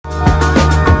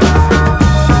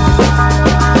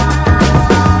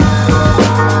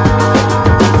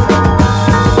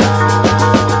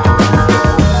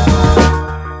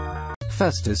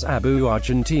Festus Abu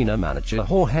Argentina manager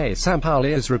Jorge Sampaoli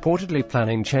is reportedly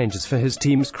planning changes for his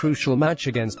team's crucial match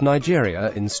against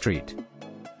Nigeria in St.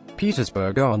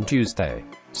 Petersburg on Tuesday.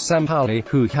 Sampaoli,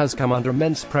 who has come under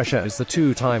immense pressure as the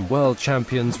two-time world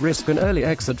champions risk an early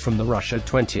exit from the Russia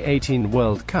 2018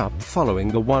 World Cup following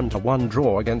the 1-1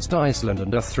 draw against Iceland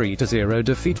and a 3-0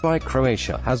 defeat by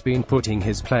Croatia, has been putting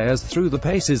his players through the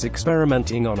paces,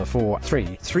 experimenting on a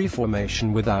 4-3-3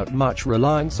 formation without much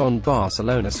reliance on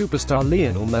Barcelona superstar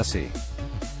Lionel Messi.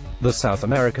 The South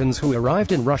Americans, who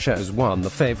arrived in Russia as the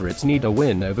favorites, need a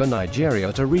win over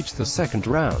Nigeria to reach the second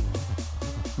round.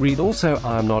 Read also,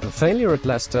 "I am not a failure at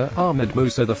Leicester." Ahmed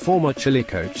Musa, the former Chile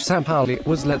coach Sampaoli,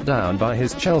 was let down by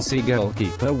his Chelsea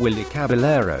goalkeeper Willy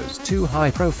Caballero's too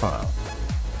high-profile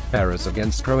errors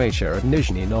against Croatia at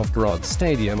Nizhny Novgorod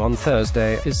Stadium on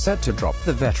Thursday, is set to drop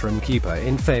the veteran keeper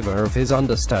in favor of his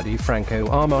understudy Franco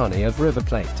Armani of River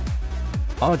Plate.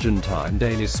 Argentine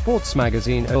daily sports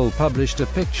magazine El published a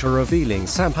picture revealing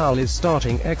Sampaoli's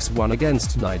starting X1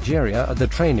 against Nigeria at the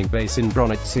training base in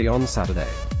Bronici on Saturday.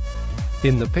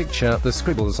 In the picture, the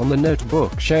scribbles on the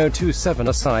notebook show two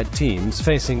seven-a-side teams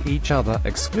facing each other,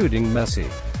 excluding Messi.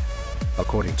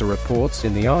 According to reports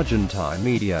in the Argentine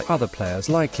media, other players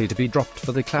likely to be dropped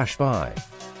for the clash by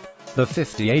the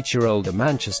 58-year-old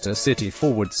Manchester City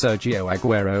forward Sergio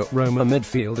Aguero, Roma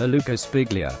midfielder Lucas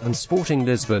Biglia, and Sporting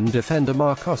Lisbon defender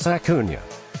Marcos Acuna.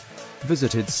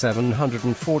 Visited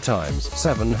 704 times,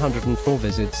 704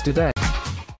 visits today.